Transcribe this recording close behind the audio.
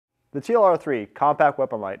The TLR-3 Compact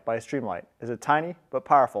Weapon Light by Streamlight is a tiny but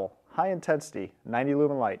powerful, high-intensity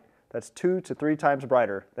 90-lumen light that's 2 to 3 times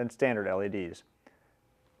brighter than standard LEDs.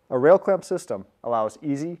 A rail clamp system allows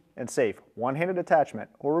easy and safe one-handed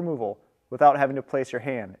attachment or removal without having to place your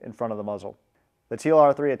hand in front of the muzzle. The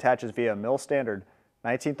TLR-3 attaches via mil-standard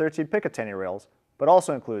 1913 Picatinny rails, but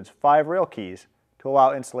also includes 5 rail keys to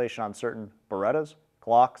allow installation on certain Berettas,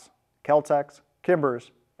 Glocks, Kel-Tecs,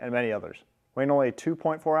 Kimbers, and many others. Weighing only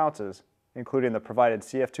 2.4 ounces, including the provided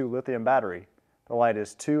CF2 lithium battery, the light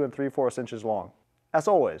is 2 3/4 inches long. As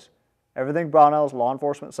always, everything Brownell's law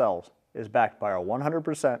enforcement sells is backed by our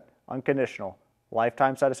 100% unconditional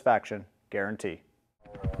lifetime satisfaction guarantee.